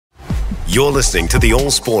You're listening to the All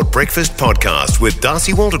Sport Breakfast Podcast with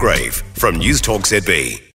Darcy Waldegrave from News Talk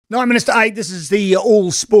ZB. 9 minutes to 8, this is the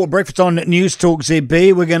All Sport Breakfast on News Talk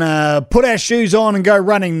ZB. We're going to put our shoes on and go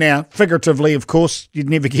running now, figuratively, of course. You'd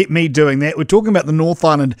never get me doing that. We're talking about the North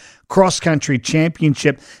Island Cross Country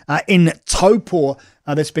Championship in Taupō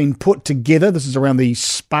that's been put together. This is around the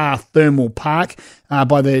Spa Thermal Park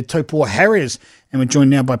by the Taupō Harriers. And we're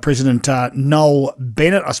joined now by President Noel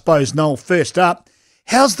Bennett. I suppose, Noel, first up,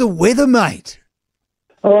 how's the weather, mate?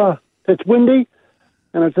 Oh, it's windy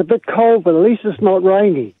and it's a bit cold, but at least it's not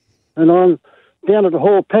rainy. And I'm down at the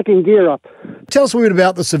hall packing gear up. Tell us a bit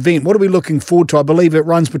about this event. What are we looking forward to? I believe it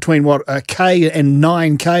runs between, a K and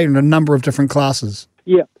 9K in a number of different classes.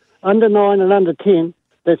 Yeah, under 9 and under 10,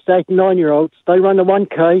 that's 8 and 9-year-olds. They run a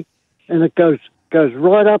 1K and it goes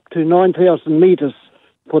right up to 9,000 metres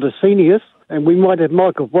for the seniors. And we might have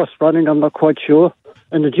Michael Voss running, I'm not quite sure.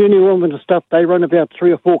 And the junior women and stuff, they run about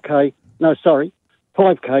 3 or 4K. No, sorry,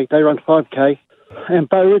 5K. They run 5K. And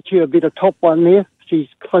Bo Ritchie will be the top one there. She's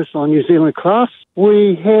close on New Zealand class.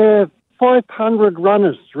 We have 500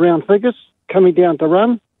 runners, round figures, coming down to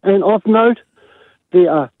run. And of note,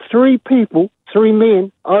 there are 3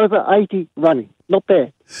 men over 80 running. Not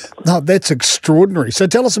bad. No, that's extraordinary. So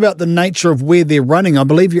tell us about the nature of where they're running. I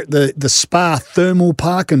believe you're at the Spa Thermal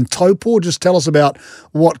Park in Taupō. Just tell us about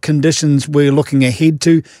what conditions we're looking ahead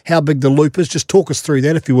to, how big the loop is. Just talk us through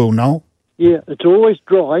that, if you will, Noel. Yeah, it's always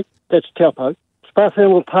dry. That's Taupō. Spa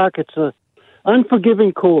Thermal Park, it's a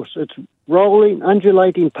unforgiving course. It's rolling,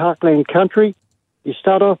 undulating parkland country. You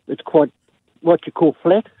start off, it's quite what you call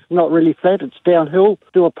flat. Not really flat, it's downhill.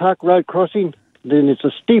 Do a park road crossing. Then it's a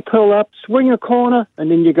steep hill up, swing a corner, and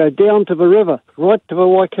then you go down to the river, right to the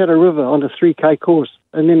Waikato River on a 3K course.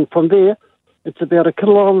 And then from there, it's about 1.5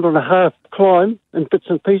 kilometre climb in bits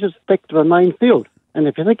and pieces back to the main field. And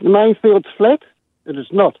if you think the main field's flat, it is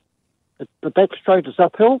not. The back straight is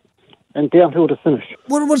uphill and downhill to finish.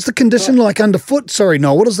 What's the condition like underfoot? Sorry,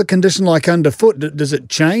 Noel, what is the condition like underfoot? Does it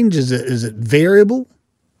change? Is it variable?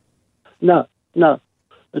 No.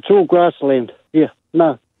 It's all grassland. Yeah,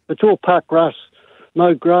 no. It's all park grass.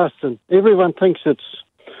 No grass, and everyone thinks it's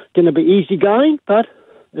going to be easy going, but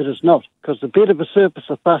it is not, because the better the surface,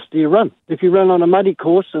 the faster you run. If you run on a muddy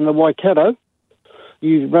course in the Waikato,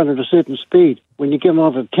 you run at a certain speed. When you get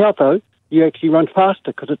onto the Taupō, you actually run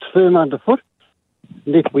faster because it's firm underfoot,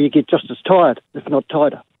 and therefore you get just as tired, if not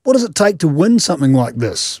tighter. What does it take to win something like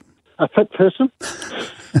this? A fit person.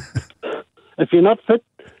 If you're not fit,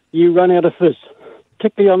 you run out of fizz,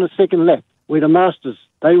 particularly on the second lap, where the Masters,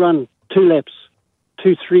 they run 2 laps.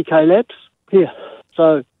 2 3K laps. Yeah.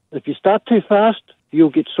 So if you start too fast, you'll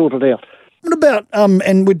get sorted out. What about,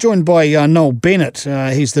 and we're joined by Noel Bennett.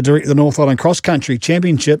 He's the director of the North Island Cross Country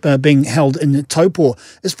Championship being held in Taupō.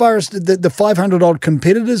 As far as the 500-odd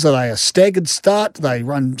competitors, are they a staggered start? Do they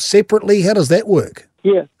run separately? How does that work?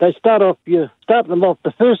 Yeah, they start them off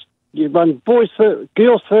the first, you run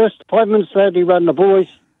girls first, 5 minutes later you run the boys,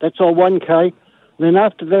 that's all 1K. Then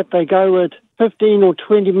after that they go at 15 or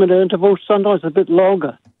 20-minute intervals, sometimes a bit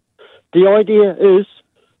longer. The idea is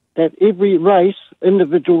that every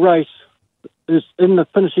individual race, is in the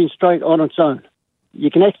finishing straight on its own.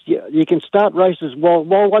 You can start races while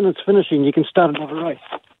one is finishing. You can start another race,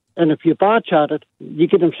 and if you bar chart it, you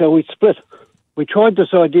get them so we split. We tried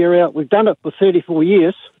this idea out. We've done it for 34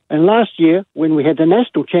 years, and last year when we had the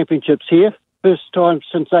national championships here, first time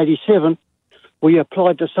since '87, we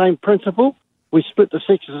applied the same principle. We split the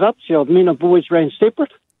sections up, so men and boys ran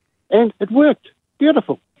separate, and it worked.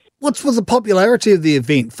 Beautiful. What's with the popularity of the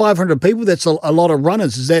event? 500 people, that's a lot of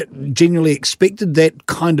runners. Is that genuinely expected, that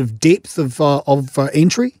kind of depth of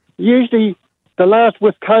entry? Usually,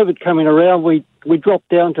 with COVID coming around, we dropped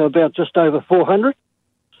down to about just over 400,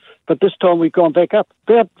 but this time we've gone back up.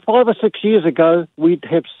 About 5 or 6 years ago, we'd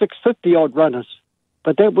have 650-odd runners,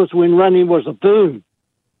 but that was when running was a boom.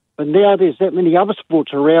 But now there's that many other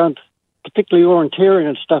sports around, particularly orienteering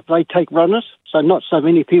and stuff, they take runners, so not so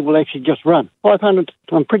many people actually just run. 500,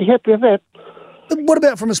 I'm pretty happy with that. But what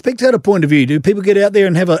about from a spectator point of view? Do people get out there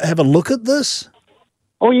and have a look at this?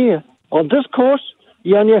 Oh, yeah. On this course,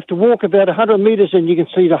 you only have to walk about 100 metres and you can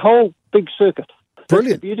see the whole big circuit.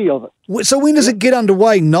 Brilliant. That's the beauty of it. So when does it get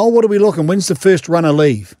underway? Noel, what are we looking? When's the first runner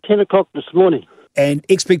leave? 10 o'clock this morning. And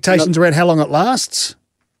expectations around how long it lasts?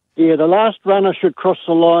 Yeah, the last runner should cross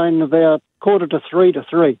the line about 2:45 to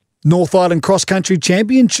 3. North Island Cross Country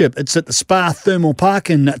Championship. It's at the Spa Thermal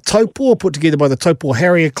Park in Taupō, put together by the Taupō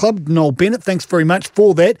Harrier Club. Noel Bennett, thanks very much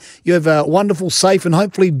for that. You have a wonderful, safe and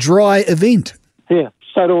hopefully dry event. Yeah,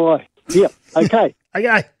 so do I. Yep, okay.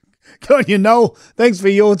 Okay. Good on you, Noel. Thanks for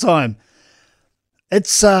your time.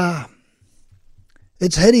 It's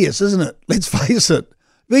It's hideous, isn't it? Let's face it.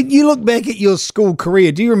 But you look back at your school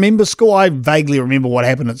career. Do you remember school? I vaguely remember what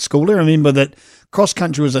happened at school. I remember that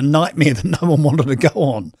cross-country was a nightmare that no one wanted to go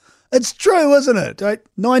on. It's true, isn't it? Right?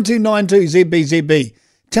 9292 ZBZB.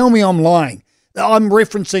 Tell me I'm lying. I'm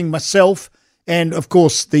referencing myself and, of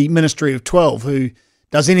course, the Ministry of 12, who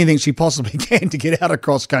does anything she possibly can to get out of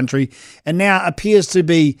cross-country and now appears to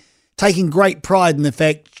be taking great pride in the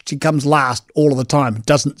fact she comes last all of the time.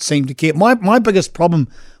 Doesn't seem to care. My biggest problem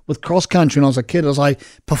with cross-country when I was a kid is I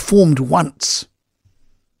performed once.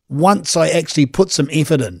 Once I actually put some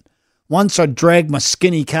effort in. Once I dragged my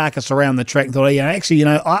skinny carcass around the track and thought,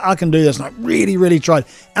 I can do this. And I really, really tried.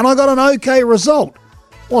 And I got an okay result.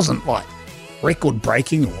 Wasn't like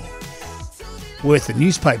record-breaking or worth a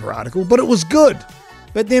newspaper article, but it was good.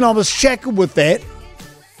 But then I was shackled with that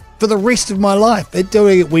for the rest of my life.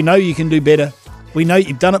 We know you can do better. We know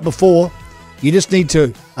you've done it before. You just need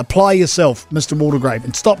to apply yourself, Mr. Waldegrave,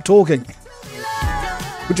 and stop talking.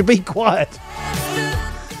 Would you be quiet?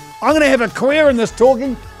 I'm going to have a career in this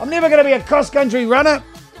talking. I'm never going to be a cross-country runner.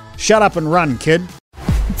 Shut up and run, kid.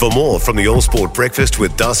 For more from the All Sport Breakfast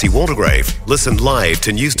with Darcy Waldegrave, listen live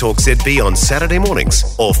to News Talk ZB on Saturday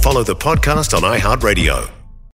mornings or follow the podcast on iHeartRadio.